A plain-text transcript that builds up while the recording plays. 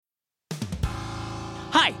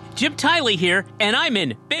Hi, Jim Tiley here, and I'm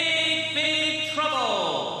in big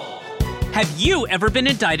trouble. Have you ever been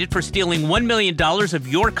indicted for stealing $1 million of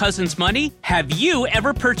your cousin's money? Have you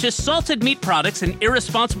ever purchased salted meat products in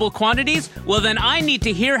irresponsible quantities? Well, then I need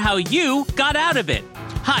to hear how you got out of it.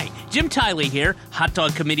 Hi, Jim Tiley here, Hot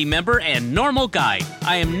Dog Committee member and normal guy.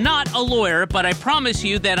 I am not a lawyer, but I promise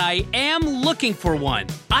you that I am looking for one.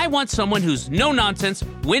 I want someone who's no nonsense,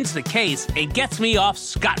 wins the case, and gets me off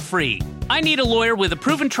scot-free. I need a lawyer with a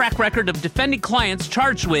proven track record of defending clients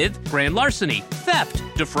charged with grand larceny, theft,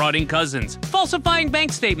 defrauding cousins, falsifying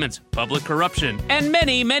bank statements, public corruption, and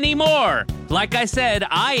many, many more. Like I said,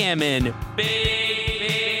 I am in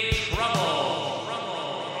big trouble.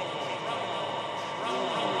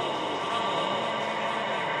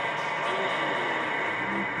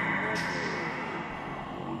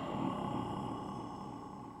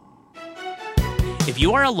 If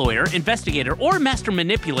you are a lawyer, investigator, or master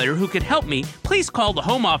manipulator who could help me, please call the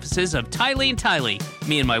home offices of Tiley & Tiley,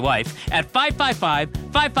 me and my wife, at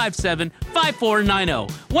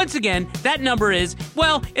 555-557-5490. Once again, that number is,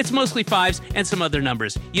 well, it's mostly fives and some other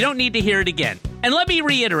numbers. You don't need to hear it again. And let me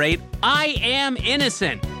reiterate, I am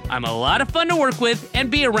innocent. I'm a lot of fun to work with and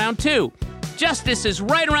be around too. Justice is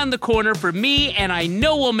right around the corner for me, and I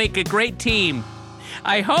know we'll make a great team.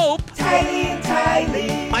 I hope. Tiley &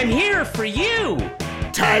 Tiley. I'm here for you.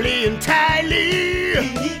 Tiley & Tiley.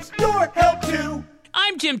 He needs your help too.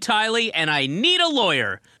 I'm Jim Tiley, and I need a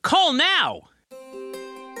lawyer. Call now.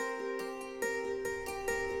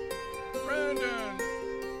 Brandon.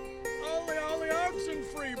 Ollie, oxen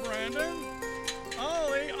free, Brandon.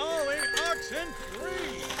 Ollie, oxen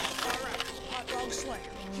free. All right, hot dog slayer.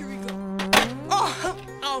 Here we go. Oh,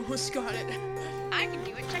 I almost got it. I can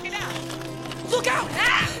do it. Check it out. Look out!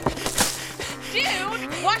 Ah!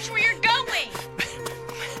 Dude, watch where you're going.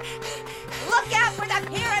 Look out for the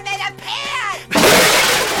pyramid of pants!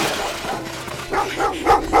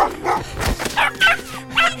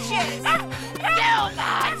 Inches! You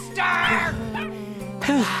monster!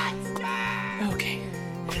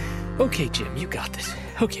 Okay, Jim, you got this.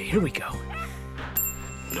 Okay, here we go.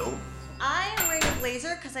 No. I am wearing a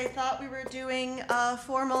blazer because I thought we were doing a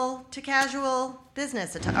formal to casual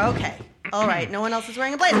business attire. Okay. All right. No one else is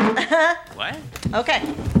wearing a blazer. What? Okay.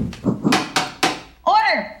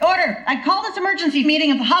 Order! I call this emergency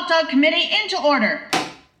meeting of the Hot Dog Committee into order.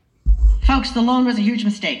 Folks, the loan was a huge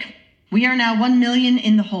mistake. We are now 1 million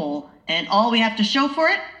in the hole, and all we have to show for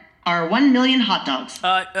it are 1 million hot dogs.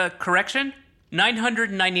 Correction?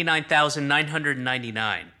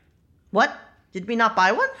 999,999. What? Did we not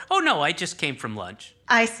buy one? Oh, no, I just came from lunch.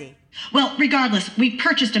 I see. Well, regardless, we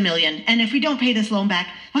purchased 1 million, and if we don't pay this loan back,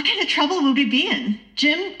 what kind of trouble would we be in?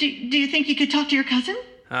 Jim, do you think you could talk to your cousin?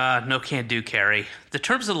 No can do, Carrie. The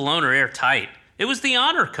terms of the loan are airtight. It was the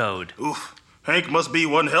honor code. Oof. Hank must be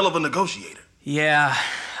one hell of a negotiator. Yeah.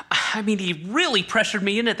 I mean, he really pressured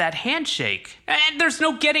me into that handshake. And there's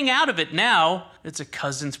no getting out of it now. It's a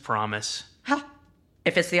cousin's promise. Huh.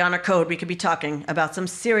 If it's the honor code, we could be talking about some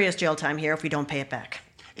serious jail time here if we don't pay it back.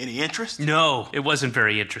 Any interest? No, it wasn't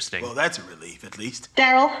very interesting. Well, that's a relief, at least.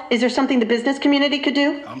 Daryl, is there something the business community could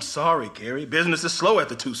do? I'm sorry, Carrie. Business is slow at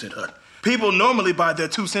the 2-cent hut. People normally buy their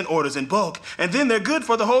 2-cent orders in bulk, and then they're good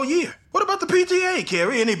for the whole year. What about the PTA,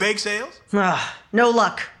 Carrie? Any bake sales? No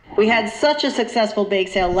luck. We had such a successful bake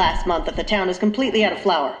sale last month that the town is completely out of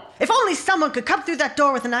flour. If only someone could come through that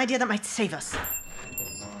door with an idea that might save us.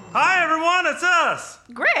 Hi, everyone, it's us.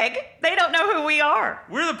 Greg, they don't know who we are.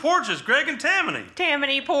 We're the Porches, Greg and Tammany.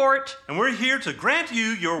 Tammany Porch. And we're here to grant you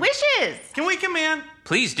your Wishes. Can we come in?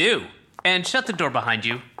 Please do. And shut the door behind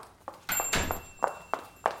you.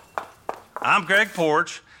 I'm Greg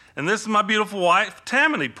Porch, and this is my beautiful wife,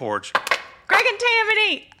 Tammany Porch. Greg and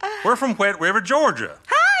Tammany. We're from Wet River, Georgia.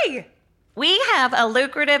 Hi. We have a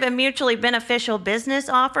lucrative and mutually beneficial business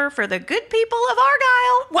offer for the good people of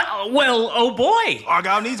Argyle. Well, oh boy.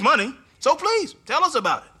 Argyle needs money, so please, tell us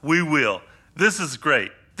about it. We will. This is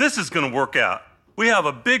great. This is going to work out. We have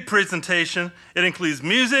a big presentation. It includes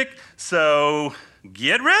music, so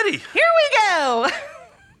get ready. Here we go.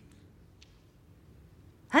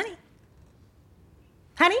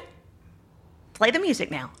 Honey, play the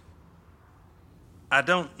music now. I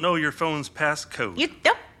don't know your phone's passcode.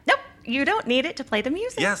 Nope. You don't need it to play the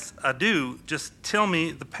music. Yes, I do. Just tell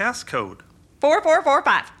me the passcode.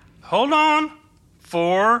 4445. Hold on.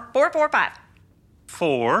 445.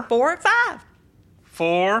 445.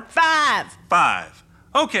 5.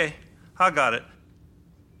 Okay, I got it.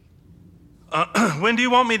 When do you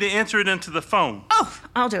want me to enter it into the phone? Oh,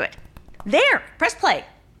 I'll do it. There, press play.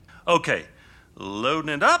 Okay, loading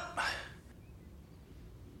it up.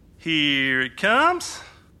 Here it comes.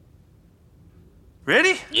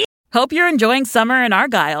 Ready? Hope you're enjoying summer in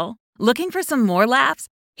Argyle. Looking for some more laughs?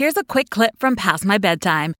 Here's a quick clip from Past My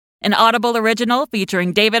Bedtime, an Audible original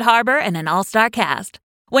featuring David Harbour and an all-star cast.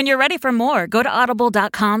 When you're ready for more, go to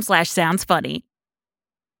audible.com/soundsfunny.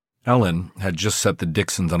 Ellen had just set the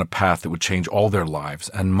Dixons on a path that would change all their lives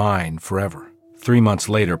and mine forever. 3 months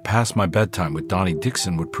later, Past My Bedtime with Donnie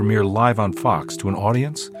Dixon would premiere live on Fox to an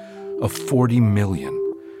audience of 40 million.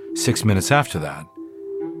 6 minutes after that,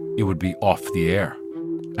 it would be off the air.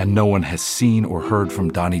 And no one has seen or heard from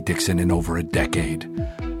Donnie Dixon in over a decade.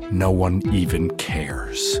 No one even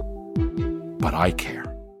cares. But I care.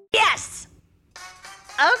 Yes!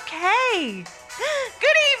 Okay.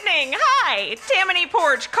 Good evening. Hi, Tammany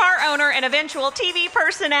Porch, car owner and eventual TV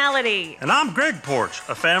personality. And I'm Greg Porch,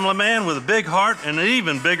 a family man with a big heart and an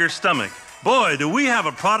even bigger stomach. Boy, do we have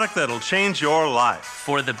a product that'll change your life.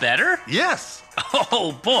 For the better? Yes.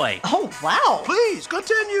 Oh, boy. Oh, wow. Please,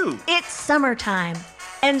 continue. It's summertime,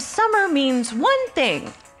 and summer means one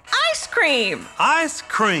thing: ice cream. Ice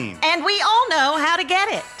cream. And we all know how to get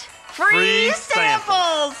it. Free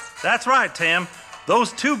samples. That's right, Tam.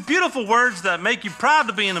 Those two beautiful words that make you proud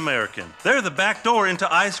to be an American. They're the back door into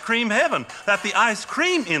ice cream heaven that the ice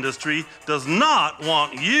cream industry does not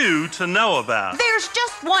want you to know about. There's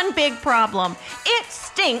just one big problem. It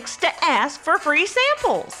stinks to ask for free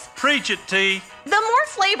samples. Preach it, T. The more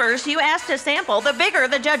flavors you ask to sample, the bigger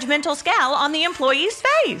the judgmental scowl on the employee's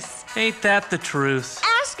face. Ain't that the truth?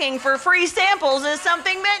 Asking for free samples is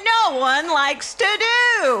something that no one likes to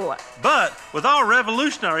do. But with our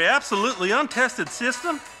revolutionary, absolutely untested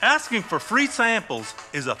system, asking for free samples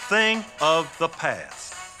is a thing of the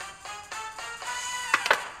past.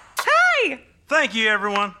 Hi! Thank you,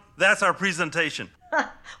 everyone. That's our presentation.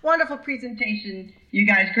 Wonderful presentation. You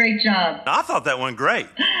guys, great job. I thought that went great.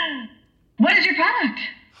 What is your product?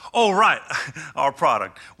 Oh, right. Our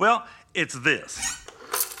product. Well, it's this.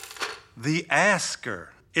 The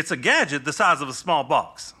Asker. It's a gadget the size of a small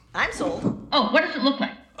box. I'm sold. Oh, what does it look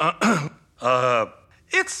like?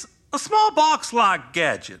 It's a small box-like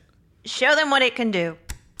gadget. Show them what it can do.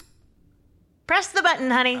 Press the button,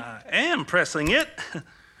 honey. I am pressing it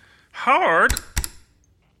hard.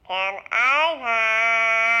 Can I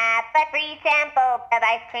have a free sample of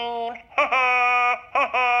ice cream?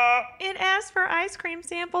 It asks for ice cream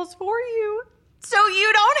samples for you, so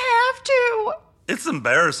you don't have to. It's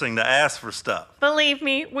embarrassing to ask for stuff. Believe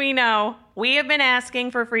me, we know. We have been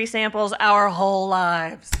asking for free samples our whole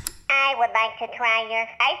lives. I would like to try your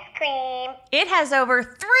ice cream. It has over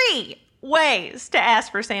 3 ways to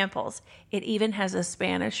ask for samples. It even has a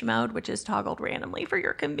Spanish mode, which is toggled randomly for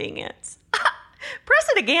your convenience. Press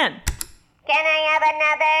it again. Can I have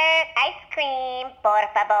another ice cream, por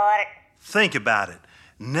favor? Think about it.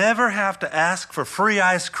 Never have to ask for free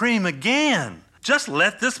ice cream again. Just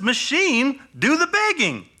let this machine do the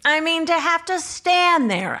begging. I mean, to have to stand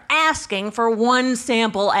there asking for one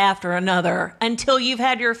sample after another until you've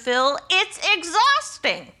had your fill, it's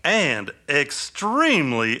exhausting. And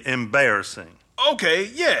extremely embarrassing. Okay,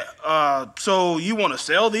 yeah. So you want to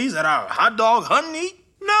sell these at our hot dog hunt and eat?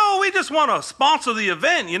 No, we just want to sponsor the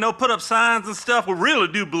event, put up signs and stuff. We really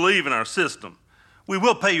do believe in our system. We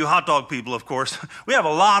will pay you hot dog people, of course. We have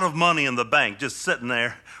a lot of money in the bank just sitting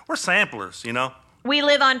there. We're samplers, We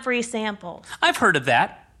live on free samples. I've heard of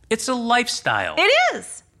that. It's a lifestyle. It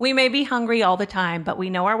is. We may be hungry all the time, but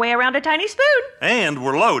we know our way around a tiny spoon. And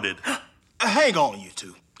we're loaded. Hang on, you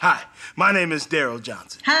two. Hi, my name is Daryl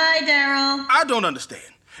Johnson. Hi, Daryl. I don't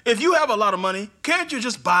understand. If you have a lot of money, can't you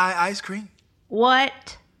just buy ice cream?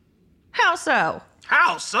 What? How so?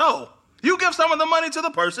 How so? You give some of the money to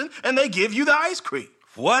the person, and they give you the ice cream.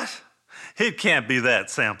 What? It can't be that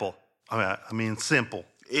simple. I mean, simple.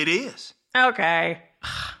 It is. Okay.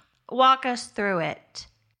 Walk us through it.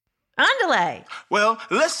 Andale. Well,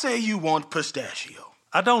 let's say you want pistachio.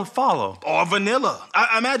 I don't follow. Or vanilla.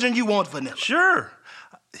 I imagine you want vanilla. Sure.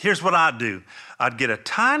 Here's what I'd do. I'd get a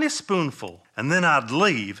tiny spoonful, and then I'd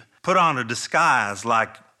leave, put on a disguise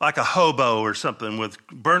like a hobo or something with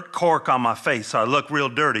burnt cork on my face so I look real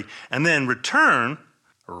dirty, and then return,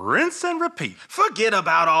 rinse and repeat. Forget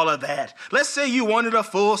about all of that. Let's say you wanted a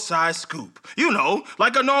full-size scoop.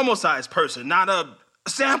 Like a normal-sized person, not a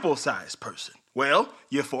sample-sized person. Well,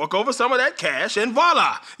 you fork over some of that cash, and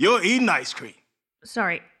voila, you're eating ice cream.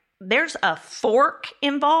 Sorry, there's a fork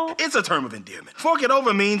involved? It's a term of endearment. Fork it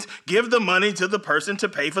over means give the money to the person to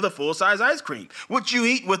pay for the full-size ice cream, which you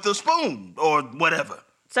eat with a spoon or whatever.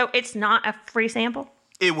 So it's not a free sample?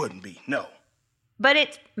 It wouldn't be, no. But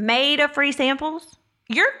it's made of free samples?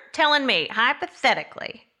 You're telling me,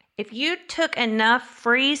 hypothetically, if you took enough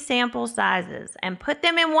free sample sizes and put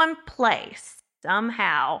them in one place,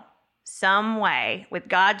 somehow, some way, with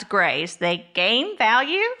God's grace, they gain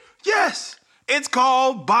value? Yes, it's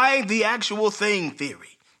called buy the actual thing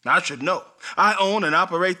theory. I should know. I own and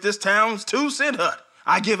operate this town's 2-cent hut.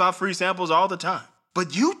 I give out free samples all the time.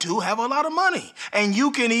 But you two have a lot of money, and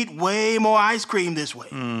you can eat way more ice cream this way.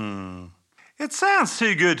 It sounds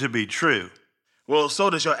too good to be true. Well, so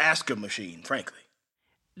does your Asker machine, frankly.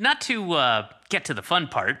 Not to get to the fun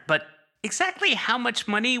part, but exactly how much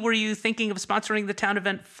money were you thinking of sponsoring the town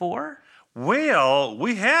event for? Well,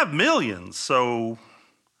 we have millions, so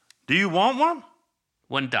do you want one?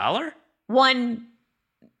 $1? 1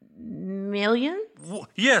 million?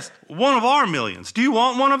 Yes, one of our millions. Do you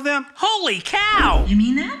want one of them? Holy cow! You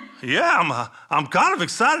mean that? Yeah, I'm kind of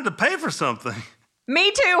excited to pay for something.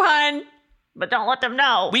 Me too, hun. But don't let them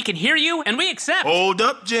know. We can hear you, and we accept. Hold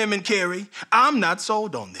up, Jim and Carrie. I'm not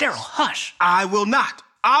sold on this. Daryl, hush. I will not.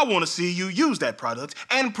 I want to see you use that product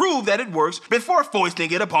and prove that it works before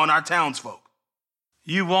foisting it upon our townsfolk.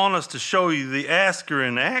 You want us to show you the Asker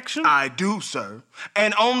in action? I do, sir.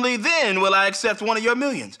 And only then will I accept one of your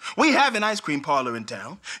millions. We have an ice cream parlor in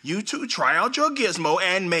town. You two try out your gizmo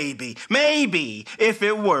and maybe, if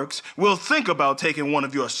it works, we'll think about taking one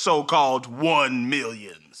of your so-called 1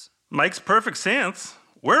 millions. Makes perfect sense.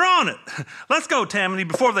 We're on it. Let's go, Tammany,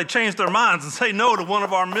 before they change their minds and say no to one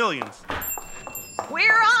of our millions.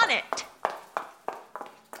 We're on it.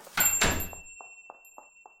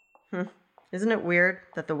 Isn't it weird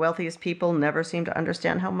that the wealthiest people never seem to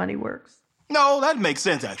understand how money works? No, that makes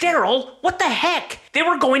sense, actually. Daryl, what the heck? They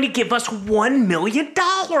were going to give us $1 million.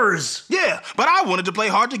 Yeah, but I wanted to play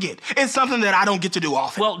hard to get. It's something that I don't get to do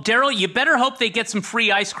often. Well, Daryl, you better hope they get some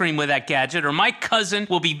free ice cream with that gadget, or my cousin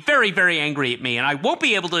will be very, very angry at me, and I won't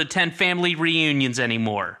be able to attend family reunions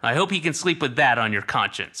anymore. I hope you can sleep with that on your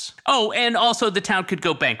conscience. Oh, and also the town could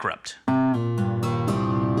go bankrupt.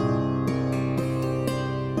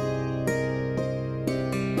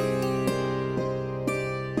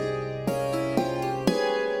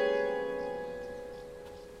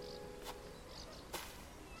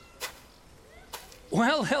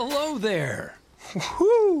 Well, hello there.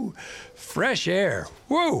 Whoo! Fresh air.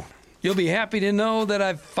 Whoa! You'll be happy to know that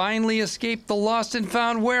I've finally escaped the lost and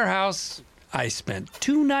found warehouse. I spent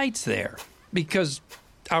 2 nights there because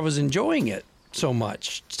I was enjoying it so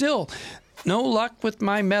much. Still, no luck with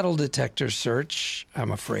my metal detector search,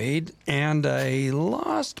 I'm afraid, and I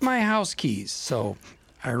lost my house keys, so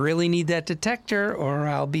I really need that detector or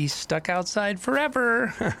I'll be stuck outside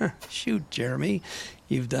forever. Shoot, Jeremy,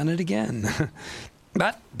 you've done it again.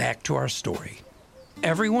 But back to our story.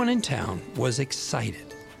 Everyone in town was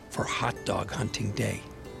excited for Hot Dog Hunting Day.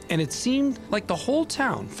 And it seemed like the whole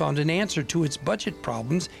town found an answer to its budget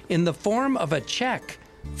problems in the form of a check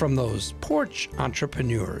from those porch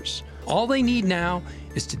entrepreneurs. All they need now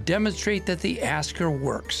is to demonstrate that the Asker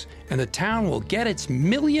works, and the town will get its $1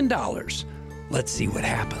 million. Let's see what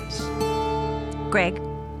happens. Greg,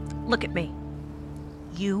 look at me.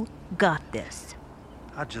 You got this.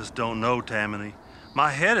 I just don't know, Tammany. My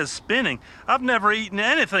head is spinning. I've never eaten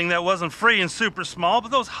anything that wasn't free and super small, but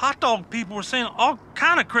those hot dog people were saying all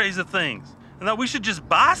kind of crazy things. And that we should just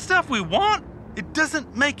buy stuff we want? It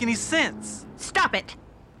doesn't make any sense. Stop it.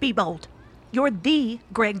 Be bold. You're the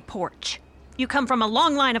Greg Porch. You come from a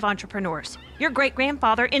long line of entrepreneurs. Your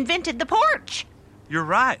great-grandfather invented the porch. You're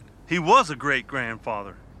right. He was a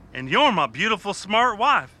great-grandfather. And you're my beautiful, smart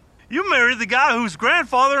wife. You married the guy whose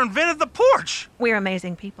grandfather invented the porch. We're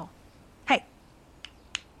amazing people. Hey,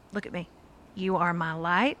 look at me. You are my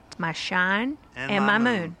light, my shine, and my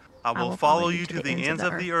moon. I will follow you to the ends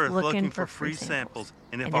of the earth looking for free samples.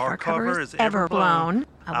 And if our cover is ever blown,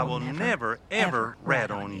 I will never, ever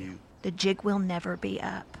rat on you. The jig will never be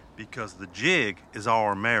up. Because the jig is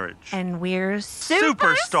our marriage. And we're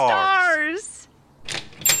superstars.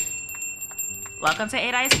 Welcome to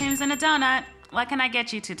 8 Ice Creams and a Donut. What can I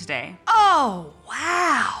get you to today? Oh,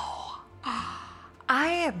 wow. I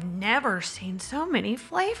have never seen so many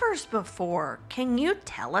flavors before. Can you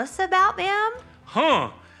tell us about them?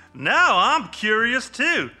 Huh. Now I'm curious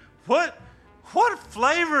too. What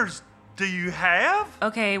flavors do you have?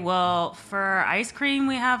 Okay, well, for ice cream,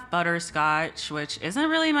 we have butterscotch, which isn't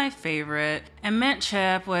really my favorite, and mint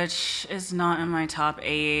chip, which is not in my top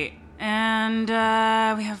 8. And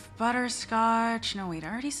we have butterscotch. No, wait, I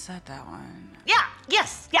already said that one. Yeah,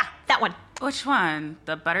 that one. Which one?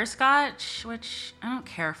 The butterscotch, which I don't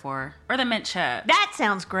care for, or the mint chip? That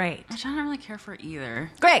sounds great. Which I don't really care for either.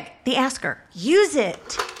 Greg, the Asker. Use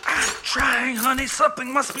it. I'm trying, honey.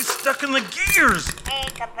 Something must be stuck in the gears. Hey,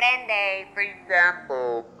 comprende, free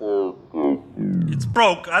sample. It's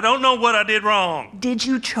broke. I don't know what I did wrong. Did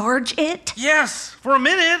you charge it? Yes, for a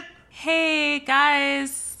minute. Hey,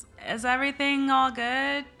 guys. Is everything all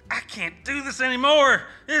good? I can't do this anymore.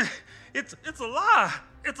 It's a lie.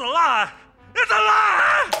 It's a lie. It's a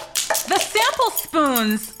lie! The sample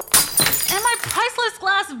spoons! And my priceless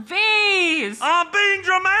glass vase! I'm being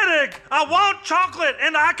dramatic! I want chocolate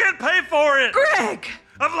and I can pay for it! Greg!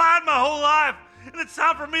 I've lied my whole life, and it's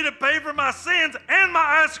time for me to pay for my sins and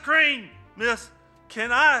my ice cream! Miss,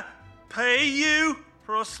 can I pay you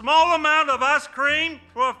for a small amount of ice cream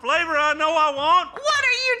for a flavor I know I want? What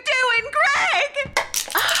are you doing, Greg?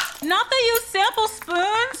 Not the used sample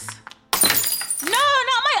spoons! No,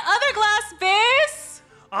 not my other glass vase!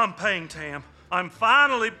 I'm paying, Tam. I'm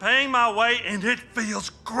finally paying my way, and it feels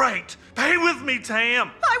great. Pay with me, Tam.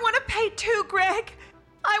 I want to pay too, Greg.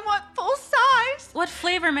 I want full size. What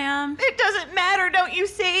flavor, ma'am? It doesn't matter, don't you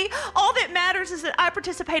see? All that matters is that I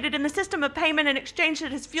participated in the system of payment and exchange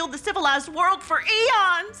that has fueled the civilized world for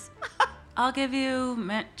eons. I'll give you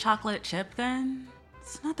mint chocolate chip then.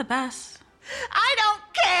 It's not the best. I don't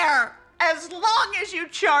care, as long as you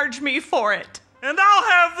charge me for it. And I'll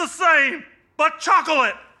have the same, but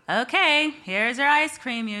chocolate. Okay, here's your ice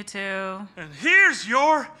cream, you two. And here's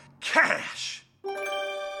your cash.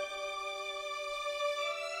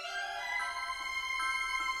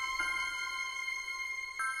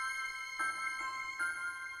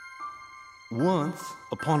 Once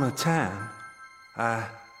upon a time, I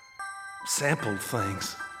sampled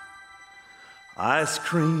things. Ice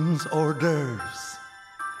creams, hors d'oeuvres,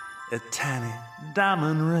 a tiny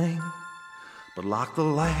diamond ring, but like the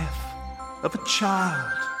laugh of a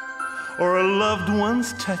child or a loved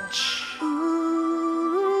one's touch.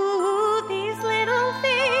 Ooh, these little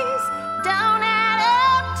things don't add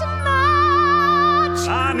up to much.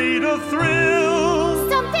 I need a thrill,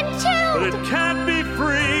 Something chilled. but it can't be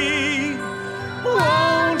free.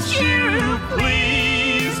 Won't you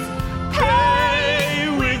please pay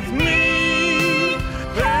with me?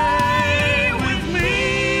 Pay with me.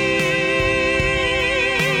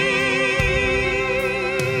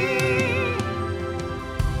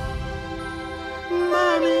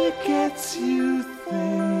 Money gets you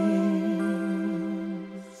things.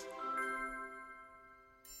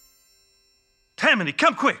 Tammany,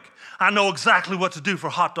 come quick. I know exactly what to do for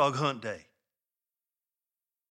Hot Dog Hunt Day.